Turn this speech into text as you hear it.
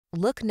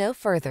Look no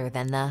further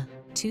than the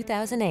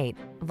 2008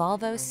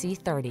 Volvo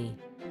C30.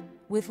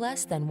 With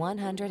less than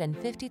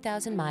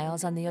 150,000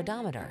 miles on the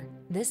odometer,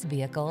 this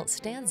vehicle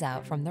stands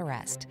out from the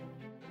rest.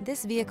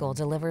 This vehicle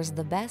delivers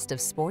the best of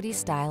sporty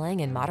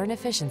styling and modern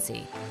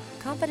efficiency.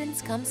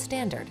 Confidence comes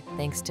standard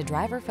thanks to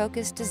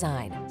driver-focused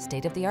design,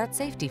 state-of-the-art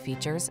safety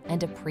features,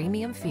 and a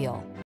premium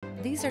feel.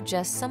 These are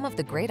just some of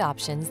the great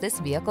options this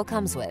vehicle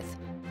comes with: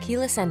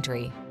 keyless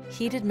entry,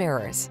 heated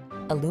mirrors,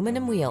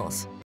 aluminum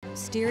wheels,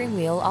 steering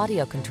wheel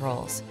audio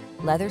controls,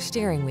 leather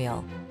steering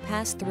wheel,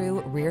 pass-through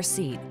rear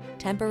seat,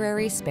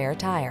 temporary spare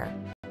tire,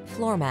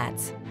 floor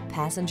mats,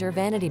 passenger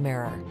vanity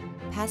mirror,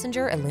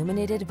 passenger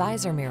illuminated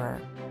visor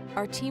mirror.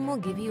 Our team will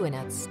give you an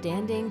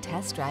outstanding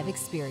test drive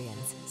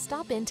experience.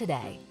 Stop in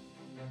today.